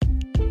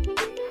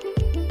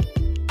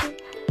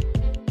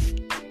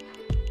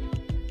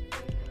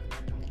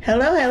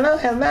Hello, hello,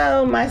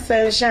 hello, my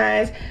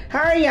sunshines.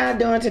 How are y'all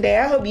doing today?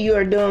 I hope you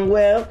are doing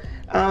well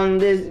on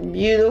this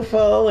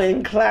beautiful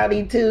and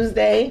cloudy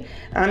Tuesday.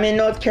 I'm in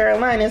North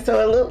Carolina,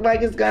 so it looks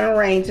like it's going to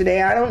rain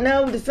today. I don't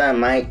know. The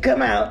sun might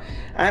come out.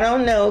 I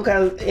don't know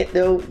because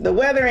the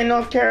weather in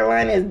North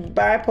Carolina is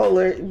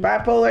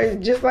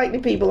bipolar, just like the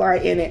people are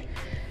in it.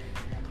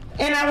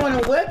 And I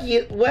want to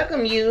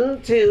welcome you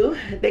to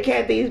the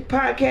Kathy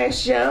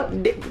Podcast Show,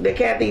 the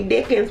Kathy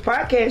Dickens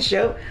Podcast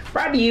Show,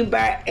 brought to you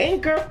by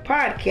Anchor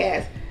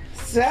Podcast.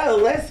 So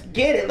let's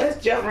get it.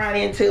 Let's jump right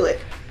into it.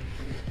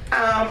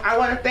 I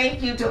want to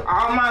thank you to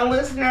all my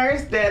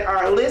listeners that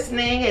are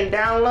listening and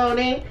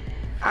downloading.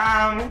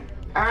 I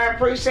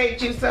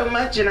appreciate you so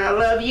much and I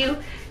love you.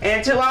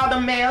 And to all the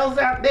males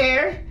out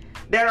there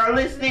that are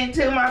listening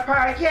to my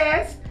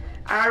podcast,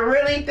 I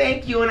really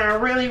thank you and I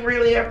really,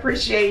 really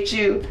appreciate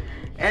you.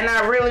 And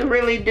I really,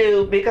 really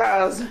do,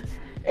 because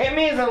it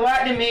means a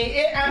lot to me.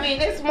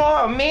 It's more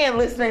of men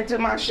listening to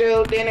my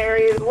show than there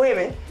is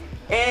women.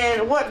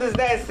 And what does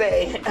that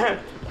say?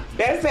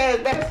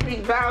 That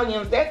speaks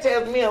volumes. That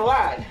tells me a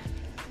lot.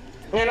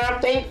 And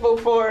I'm thankful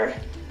for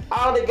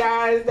all the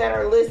guys that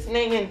are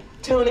listening and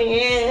tuning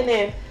in.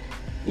 And,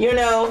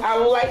 I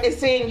would like to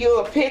send you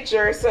a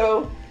picture.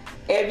 So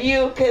if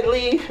you could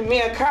leave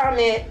me a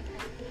comment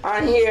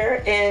on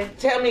here and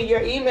tell me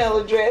your email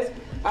address,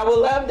 I would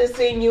love to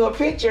send you a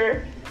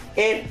picture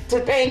and to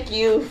thank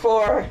you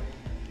for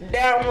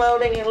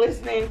downloading and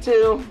listening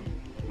to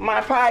my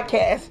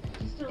podcast.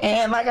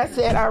 And like I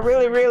said, I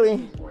really,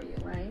 really,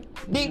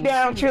 deep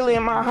down, truly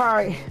in my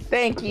heart,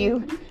 thank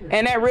you.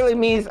 And that really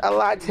means a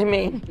lot to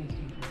me.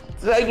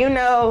 So,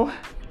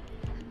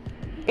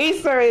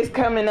 Easter is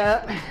coming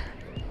up.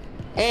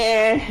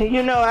 And,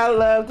 I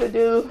love to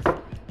do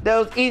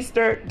those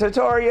Easter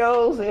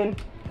tutorials. And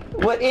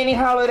with any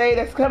holiday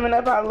that's coming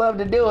up, I love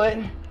to do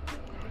it.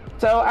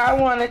 So I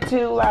wanted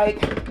to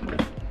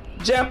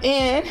jump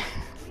in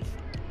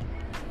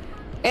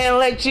and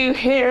let you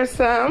hear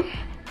some.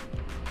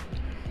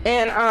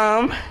 And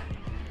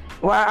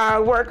while I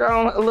work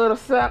on a little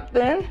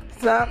something,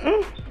 because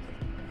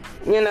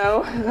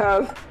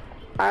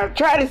I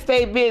try to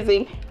stay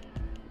busy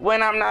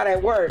when I'm not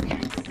at work,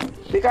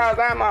 because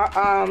I'm a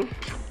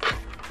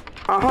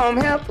home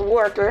health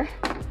worker.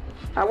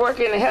 I work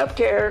in the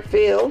healthcare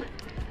field,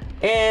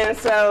 and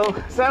so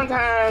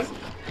sometimes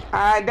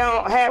I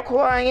don't have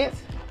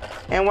clients,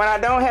 and when I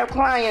don't have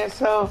clients,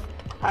 so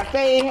I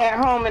stay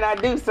at home and I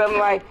do something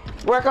like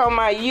work on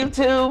my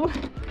YouTube,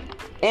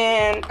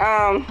 and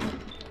and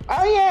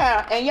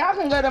y'all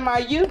can go to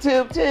my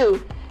YouTube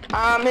too.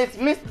 It's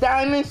Miss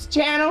Diamond's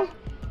channel,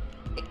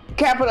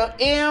 capital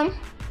M,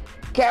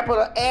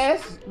 capital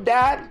S,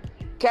 dot,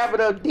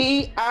 capital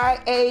DIAMOND,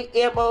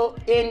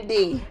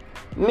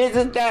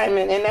 Mrs.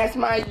 Diamond, and that's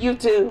my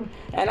YouTube.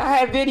 And I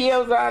have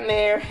videos on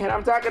there, and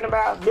I'm talking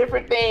about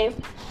different things.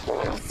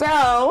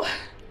 So,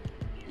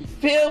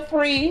 feel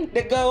free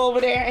to go over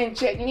there and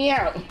check me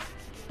out.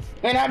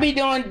 And I'll be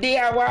doing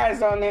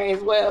DIYs on there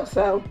as well.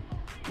 So,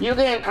 you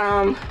can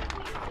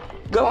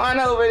go on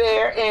over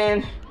there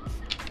and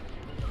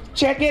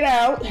check it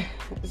out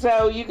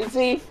so you can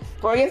see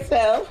for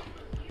yourself.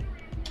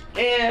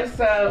 And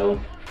so,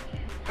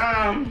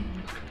 I've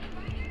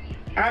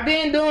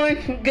been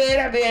doing good.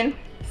 I've been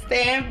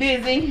staying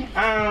busy.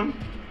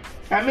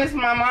 I miss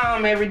my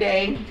mom every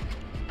day.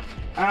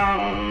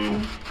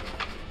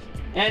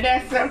 And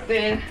that's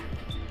something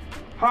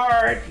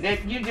hard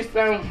that you just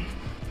don't,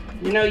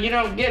 you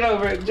don't get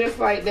over it just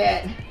like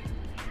that.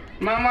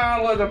 My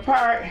mom was a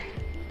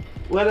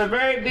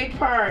very big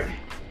part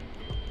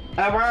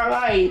of our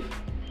life.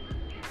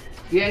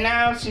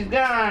 Now she's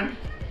gone.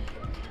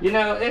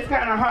 It's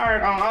kind of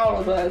hard on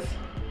all of us.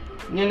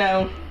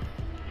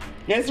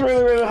 It's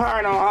really, really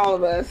hard on all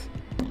of us.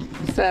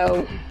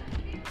 So,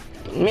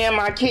 me and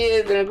my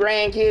kids and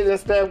grandkids and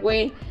stuff,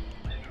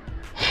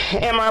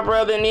 and my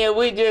brother Neil,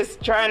 we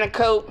just trying to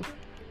cope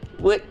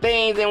with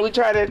things, and we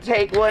try to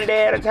take one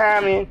day at a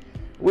time, and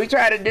we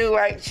try to do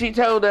like she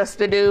told us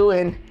to do.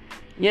 And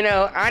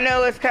I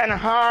know it's kind of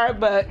hard,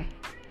 but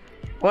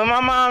when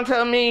my mom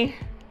told me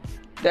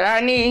that I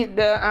need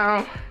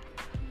to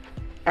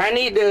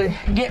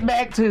get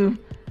back to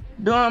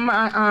doing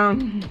my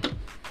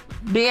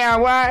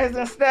DIYs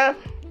and stuff,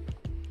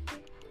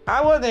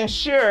 I wasn't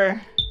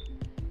sure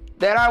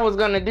that I was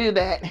gonna do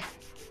that.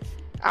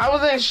 I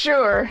wasn't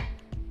sure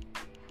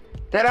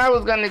that I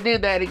was gonna do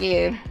that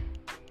again.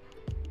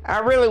 I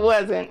really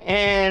wasn't.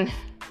 And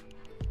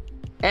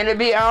to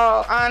be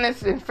all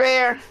honest and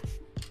fair,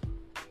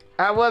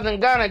 I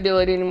wasn't gonna do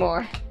it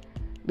anymore.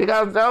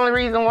 Because the only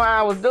reason why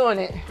I was doing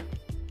it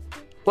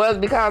was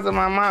because of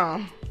my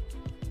mom.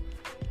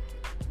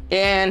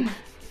 And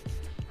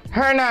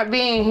her not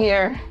being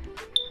here,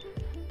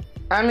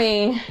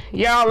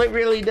 y'all, it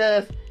really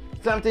does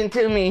something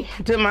to me,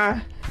 to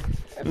my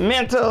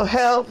mental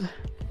health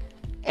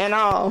and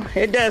all.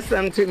 It does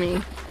something to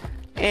me.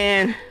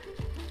 And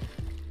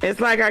it's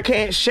like I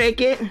can't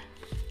shake it.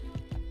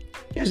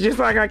 It's just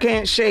like I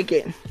can't shake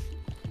it.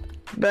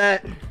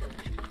 But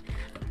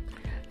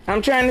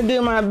I'm trying to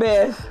do my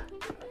best.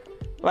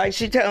 Like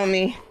she told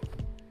me,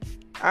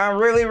 I'm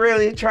really,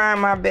 really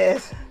trying my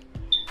best.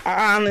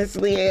 I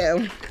honestly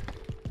am.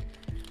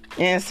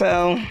 And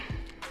so,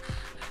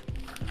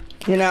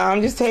 you know,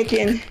 I'm just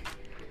taking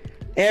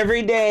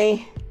every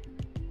day,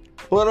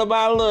 little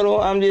by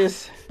little, I'm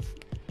just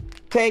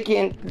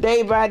taking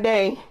day by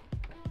day,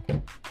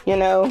 you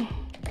know.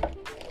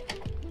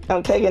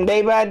 I'm taking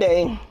day by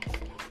day.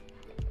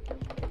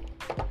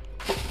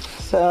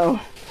 So,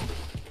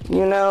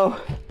 you know,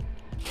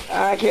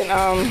 I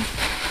can,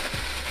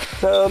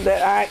 so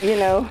that I, you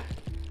know,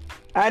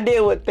 I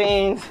deal with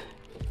things,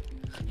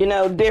 you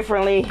know,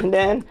 differently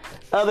than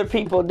other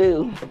people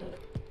do.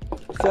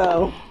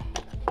 So,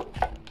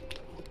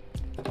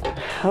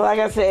 like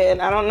I said,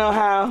 I don't know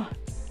how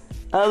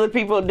other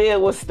people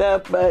deal with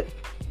stuff, but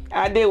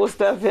I deal with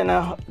stuff in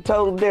a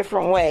total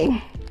different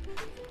way.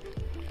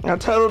 A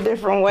total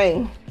different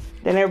way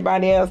than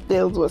everybody else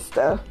deals with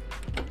stuff.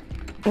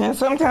 And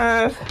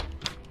sometimes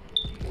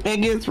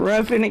it gets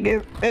rough and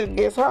it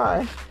gets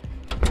hard.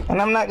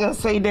 And I'm not going to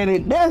say that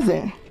it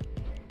doesn't,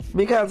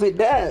 because it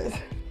does.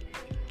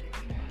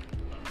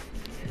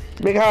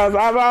 Because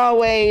I've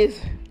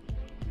always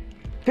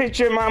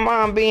pictured my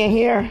mom being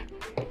here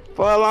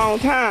for a long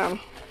time.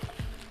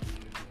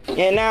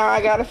 And now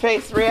I got to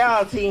face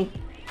reality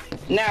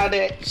now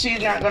that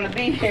she's not going to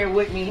be here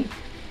with me,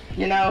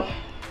 you know.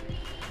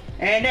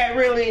 And that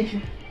really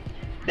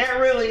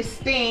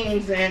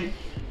stings, and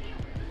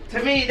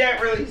to me that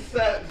really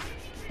sucks,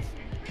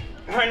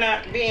 her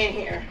not being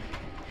here.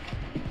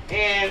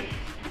 And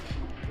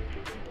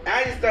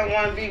I just don't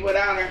want to be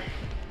without her.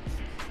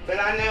 But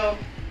I know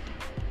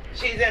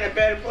she's in a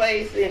better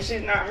place and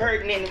she's not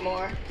hurting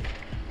anymore.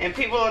 And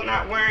people are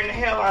not wearing the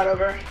hell out of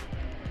her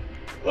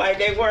like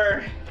they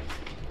were.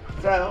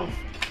 So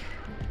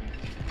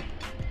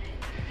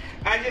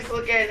I just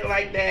look at it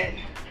like that.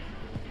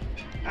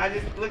 I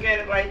just look at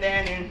it like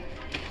that and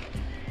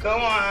go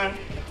on,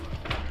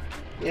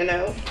 you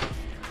know.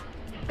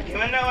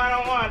 Even though I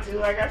don't want to,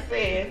 like I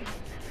said,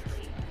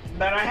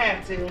 but I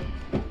have to.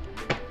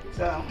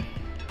 So,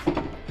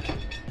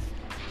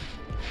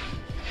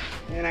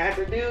 and I have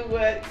to do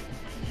what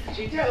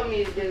she told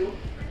me to do.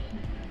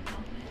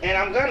 And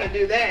I'm gonna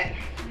do that.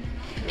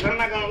 Because I'm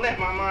not gonna let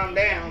my mom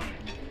down.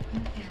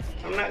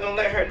 I'm not gonna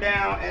let her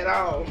down at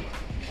all.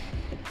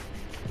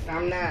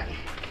 I'm not.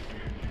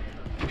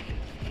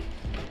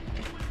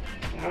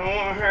 I don't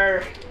want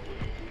her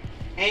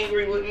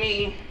angry with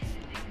me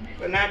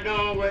for not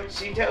doing what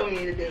she told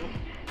me to do.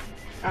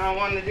 I don't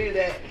want to do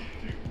that.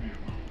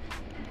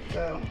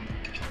 So,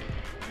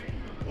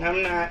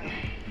 I'm not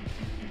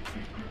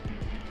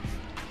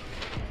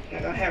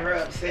gonna have her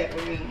upset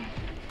with me.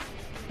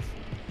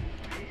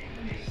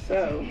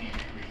 So,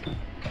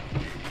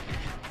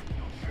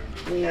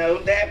 you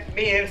know, that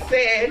being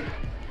said,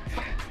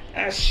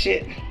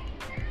 shit.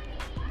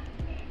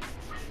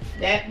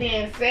 That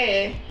being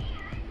said,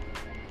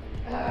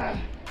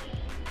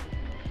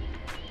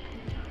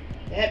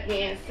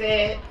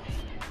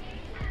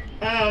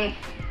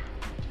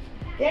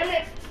 damn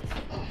it.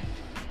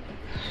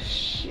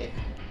 Shit.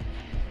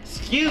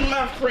 Excuse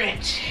my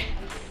French.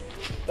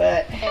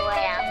 But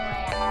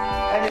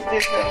I just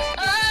did some.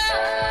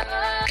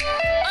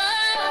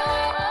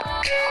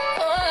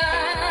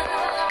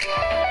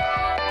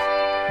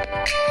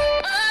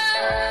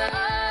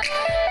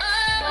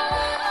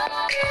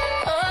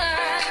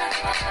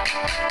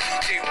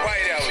 DJ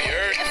White out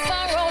here. If I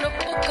wrote a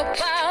book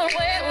about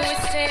where we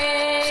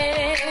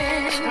stand,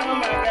 Oh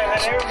my God,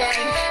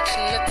 everybody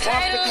and the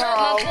title of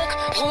my book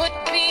would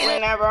be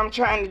whenever I'm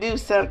trying to do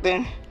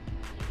something.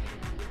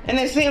 And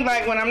it seems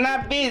like when I'm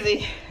not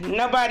busy,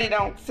 nobody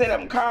don't sit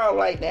up and call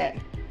like that.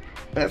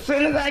 But as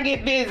soon as I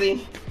get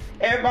busy,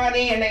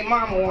 everybody and their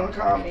mama want to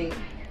call me.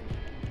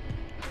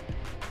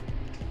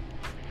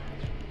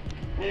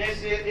 And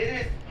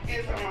it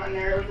gets on my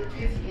nerves. It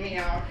pisses me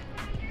off.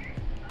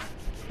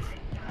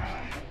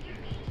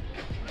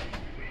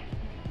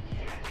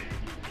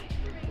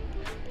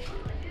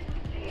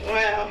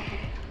 Well,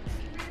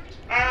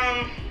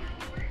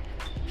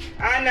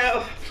 I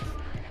know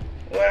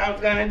what I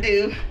was gonna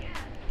do.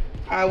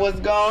 I was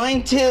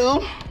going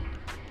to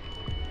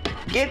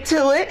get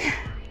to it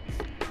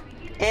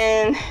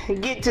and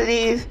get to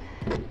these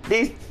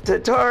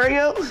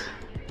tutorials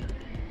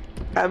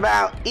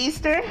about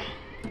Easter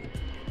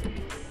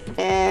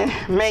and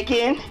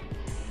making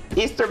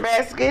Easter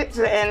baskets.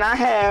 And I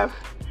have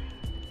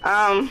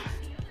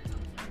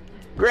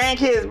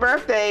grandkids'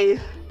 birthdays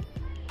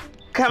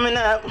coming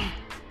up,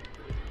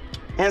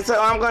 and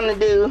so I'm gonna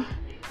do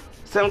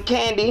some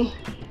candy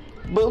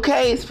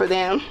bouquets for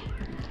them,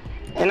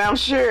 and I'm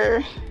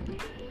sure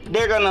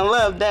they're gonna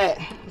love that.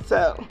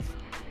 So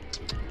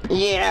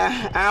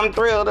yeah, I'm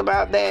thrilled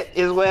about that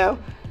as well.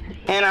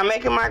 And I'm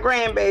making my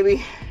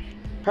grandbaby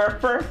her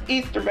first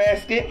Easter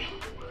basket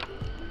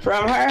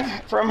from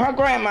her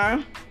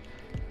grandma.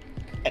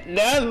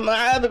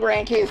 My other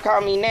grandkids call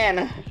me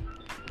Nana.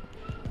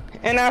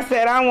 And I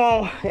said I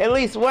want at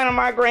least one of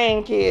my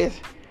grandkids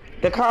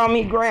to call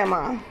me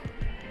Grandma.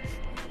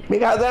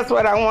 because that's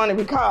what I want to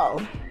be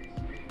called.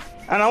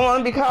 I don't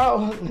want to be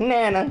called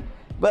Nana,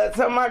 but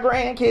some of my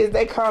grandkids,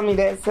 they call me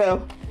that,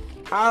 so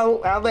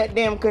I'll let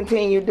them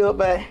continue to do it.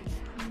 But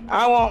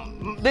I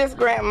want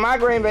my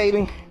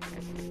grandbaby,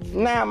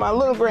 now my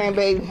little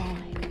grandbaby,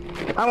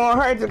 I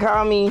want her to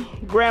call me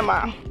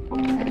Grandma.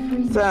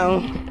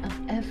 So,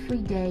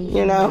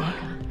 you know,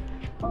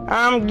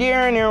 I'm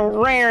gearing and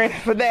raring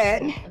for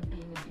that,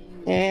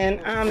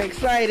 and I'm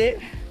excited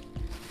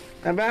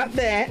about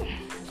that.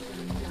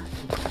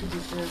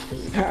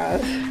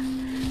 Because,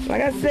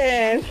 like I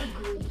said,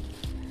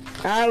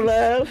 I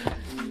love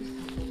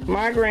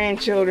my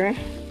grandchildren.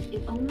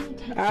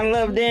 I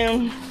love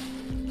them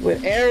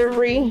with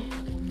every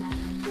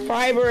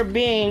fiber of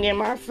being in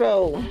my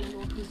soul.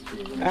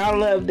 I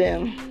love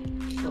them.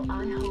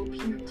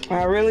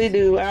 I really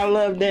do. I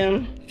love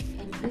them.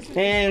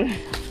 And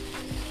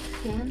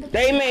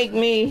they make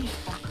me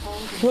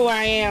who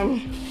I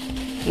am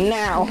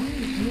now.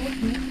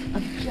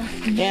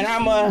 And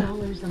I'm a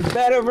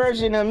better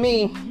version of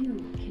me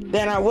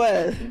than I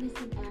was.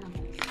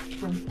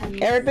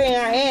 Everything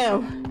I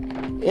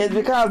am is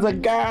because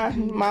of God,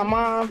 my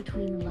mom,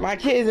 my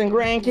kids and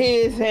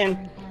grandkids,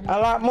 and a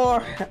lot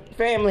more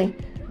family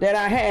that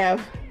I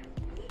have.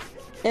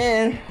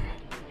 And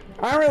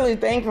I'm really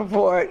thankful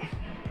for it.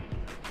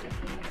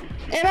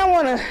 And I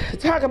want to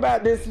talk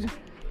about this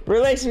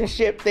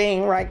relationship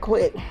thing right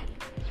quick.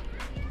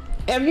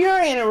 If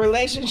you're in a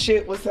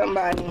relationship with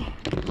somebody,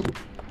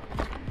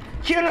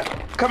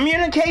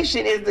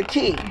 communication is the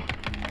key.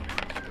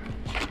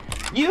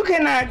 You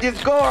cannot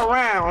just go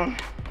around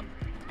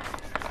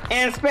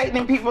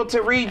expecting people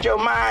to read your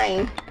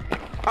mind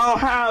on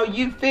how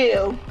you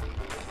feel,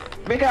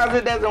 because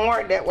it doesn't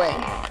work that way.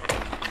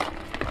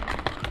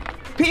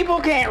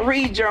 People can't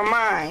read your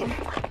mind,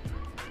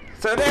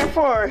 so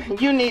therefore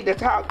you need to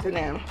talk to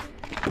them.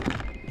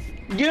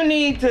 You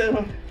need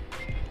to,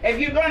 if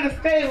you're going to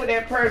stay with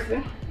that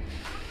person,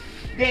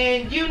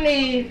 then you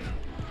need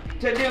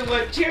to do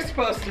what you're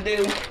supposed to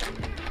do.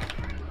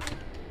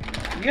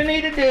 You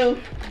need to do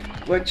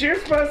what you're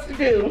supposed to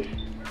do,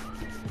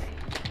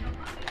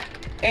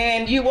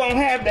 and you won't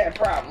have that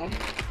problem.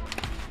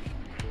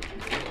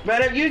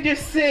 But if you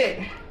just sit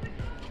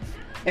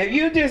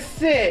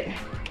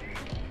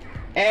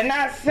and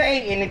not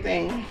say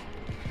anything,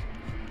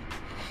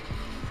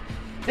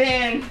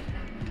 then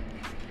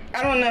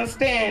I don't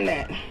understand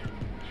that.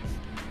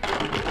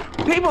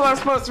 People are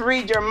supposed to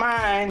read your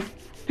mind.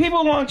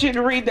 People want you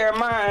to read their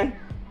mind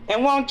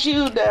and want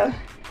you to,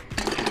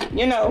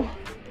 you know,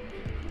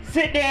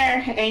 sit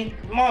there and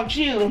want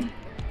you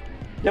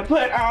to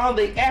put all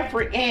the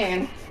effort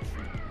in.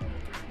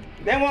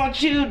 They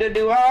want you to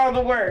do all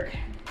the work.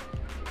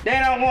 They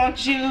don't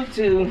want you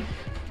to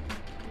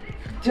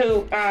they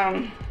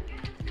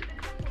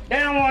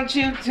don't want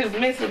you to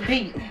miss a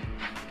beat.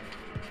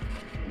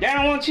 They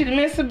don't want you to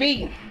miss a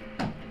beat.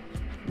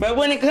 But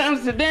when it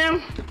comes to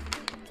them,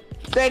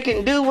 they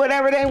can do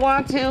whatever they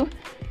want to.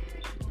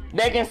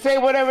 They can say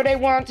whatever they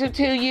want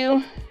to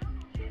you.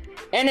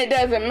 And it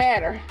doesn't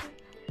matter.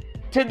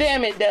 To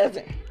them, it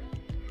doesn't.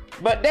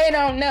 But they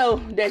don't know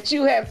that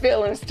you have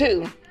feelings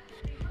too.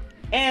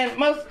 And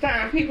most of the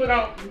time, people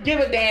don't give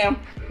a damn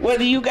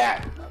whether you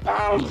got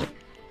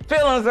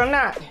feelings or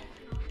not.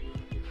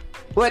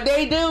 What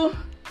they do,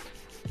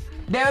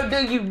 they'll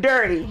do you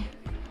dirty.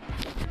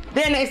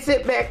 Then they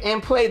sit back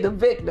and play the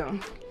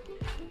victim.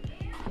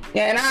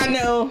 And I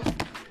know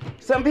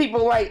some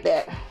people like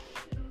that.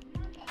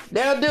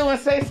 They'll do and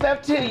say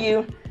stuff to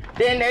you,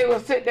 then they will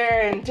sit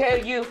there and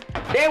tell you.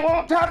 They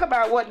won't talk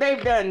about what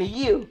they've done to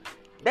you.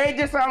 They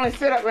just only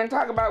sit up and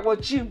talk about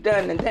what you've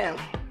done to them.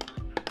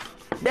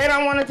 They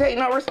don't want to take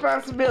no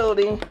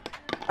responsibility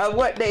of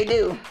what they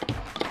do.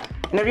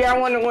 And if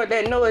y'all wonder what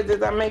that noise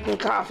is, I'm making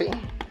coffee.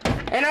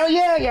 And oh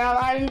yeah, y'all,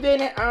 I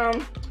invented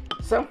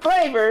some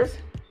flavors.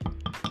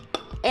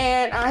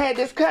 And I had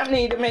this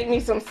company to make me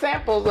some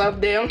samples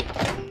of them.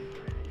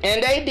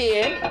 And they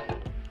did.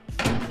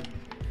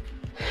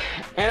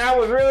 And I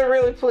was really,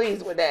 really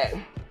pleased with that.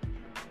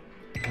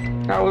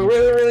 I was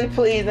really, really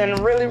pleased and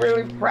really,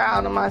 really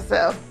proud of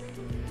myself.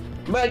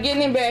 But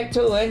getting back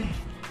to it,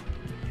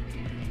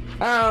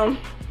 I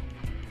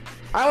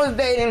was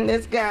dating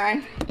this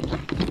guy,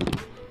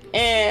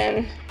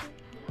 and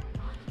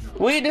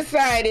we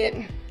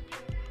decided,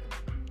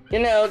 you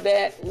know,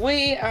 that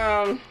we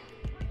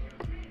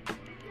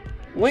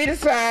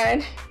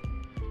decided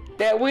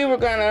that we were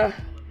gonna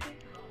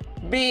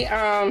be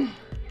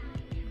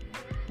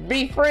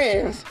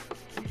friends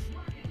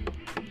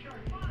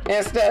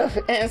and stuff.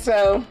 And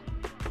so,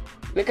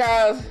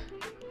 because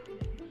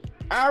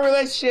our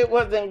relationship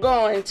wasn't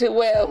going too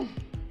well,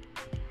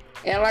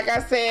 and like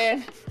I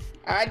said,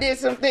 I did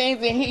some things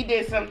and he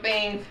did some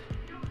things,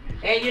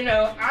 and you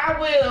know, I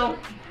will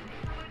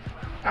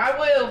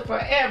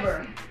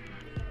forever,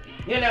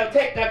 you know,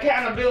 take the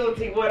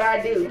accountability what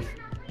I do.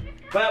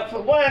 But for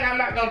one, I'm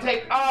not gonna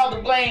take all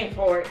the blame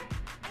for it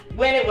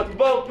when it was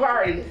both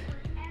parties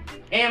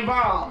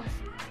involved.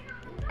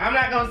 I'm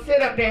not gonna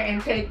sit up there and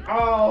take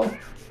all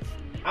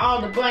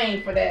all the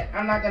blame for that.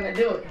 I'm not gonna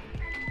do it.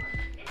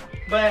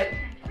 But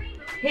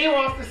he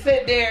wants to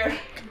sit there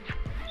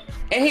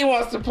and he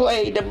wants to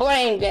play the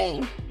blame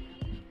game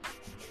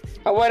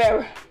or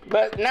whatever,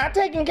 but not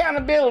taking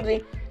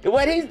accountability to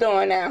what he's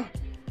doing now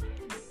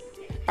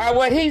or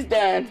what he's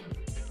done.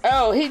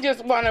 Oh, he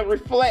just want to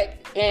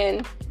reflect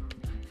and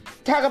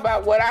talk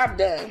about what I've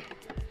done.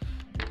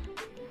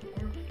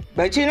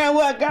 But you know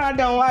what? God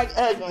don't like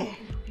ugly.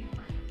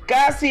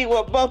 God see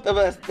what both of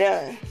us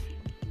done.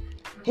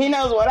 He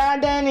knows what I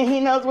done and he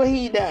knows what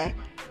he done.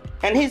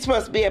 And he's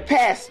supposed to be a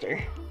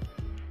pastor.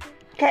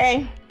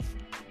 Okay?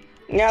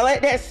 Now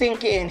let that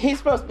sink in. He's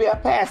supposed to be a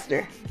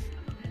pastor.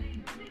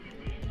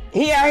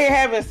 He out here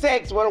having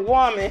sex with a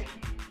woman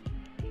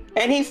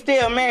and he's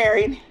still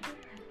married.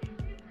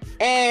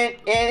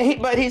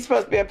 But he's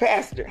supposed to be a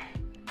pastor.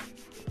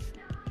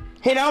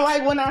 He don't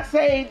like when I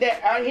say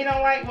that. He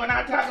don't like when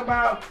I talk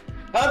about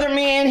other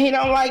men. He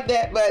don't like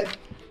that. But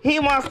he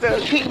wants to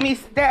keep me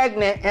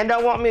stagnant and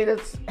don't want me to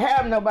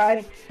have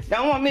nobody.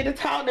 Don't want me to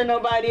talk to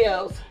nobody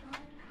else.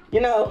 You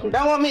know,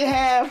 don't want me to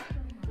have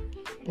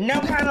no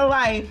kind of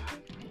life.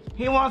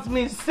 He wants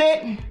me to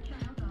sit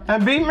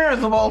and be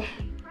miserable.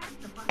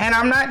 And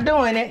I'm not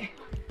doing it.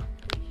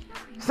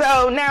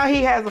 So now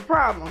he has a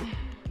problem.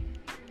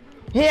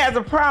 He has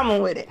a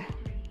problem with it.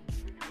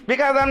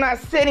 Because I'm not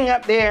sitting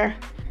up there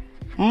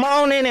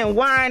moaning and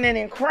whining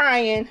and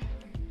crying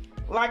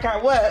like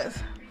I was.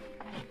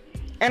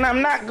 And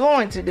I'm not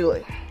going to do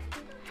it.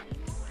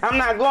 I'm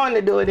not going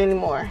to do it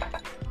anymore.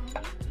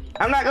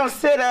 I'm not going to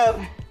sit up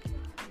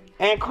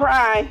and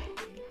cry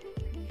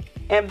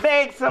and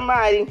beg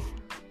somebody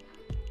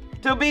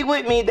to be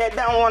with me that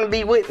don't want to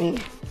be with me.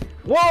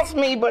 Wants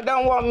me but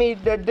don't want me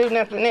to do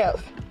nothing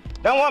else.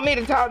 Don't want me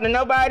to talk to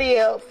nobody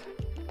else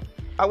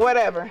or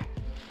whatever.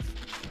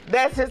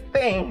 That's his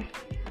thing.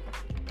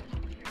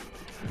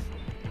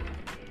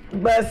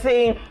 But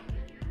see,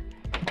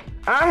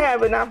 I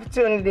have an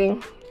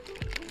opportunity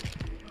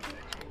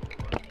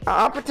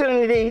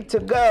to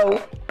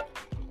go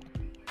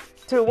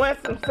to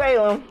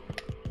Winston-Salem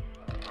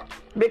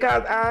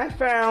because I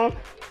found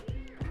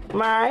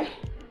my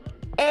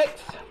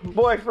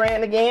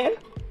ex-boyfriend again,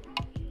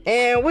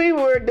 and we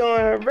were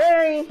doing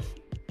very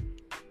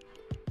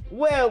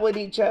well with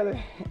each other,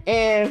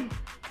 and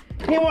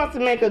he wants to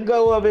make a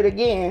go of it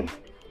again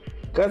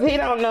because he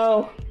don't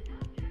know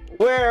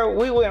where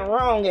we went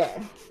wrong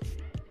at.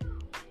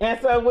 And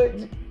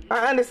so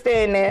I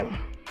understand that.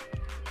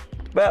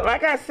 But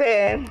like I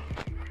said,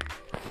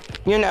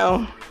 you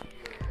know,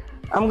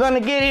 I'm going to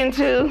get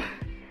into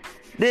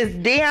this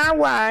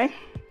DIY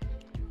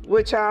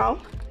with y'all.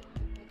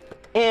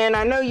 And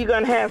I know you're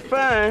going to have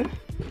fun.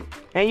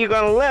 And you're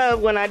going to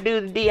love when I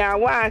do the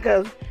DIY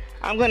because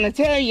I'm going to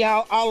tell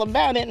y'all all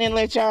about it and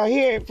let y'all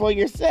hear it for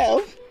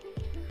yourself.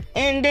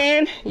 And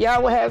then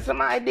y'all will have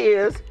some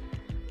ideas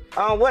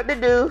on what to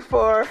do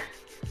for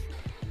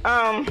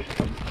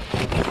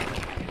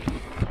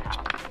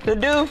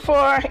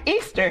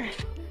Easter.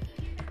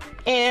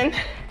 And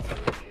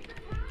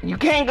you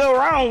can't go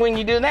wrong when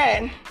you do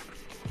that.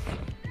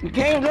 You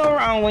can't go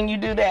wrong when you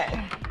do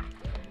that.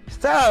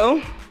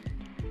 So,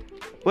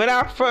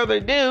 without further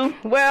ado,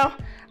 well,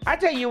 I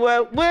tell you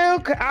what,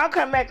 I'll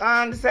come back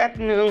on this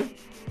afternoon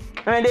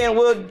and then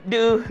we'll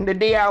do the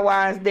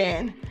DIYs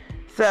then.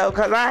 So,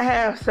 because I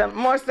have some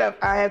more stuff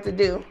I have to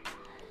do.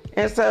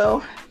 And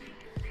so,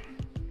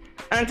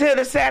 until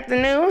this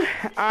afternoon,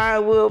 I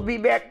will be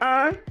back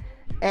on.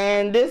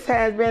 And this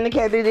has been the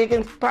Kathy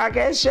Dickens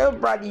Podcast Show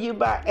brought to you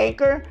by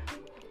Anchor.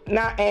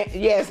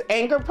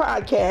 Anchor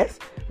Podcast.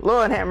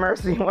 Lord have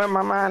mercy, where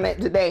my mind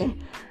at today.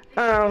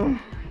 And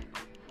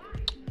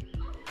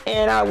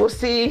I will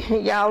see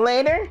y'all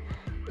later.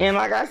 And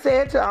like I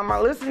said to all my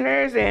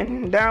listeners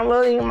and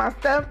downloading my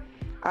stuff,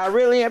 I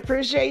really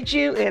appreciate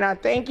you. And I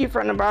thank you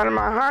from the bottom of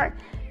my heart.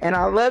 And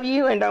I love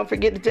you. And don't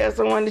forget to tell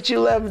someone that you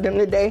love them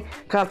today,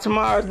 because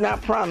tomorrow's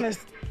not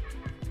promised.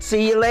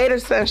 See you later,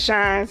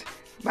 sunshines.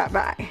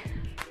 Bye-bye.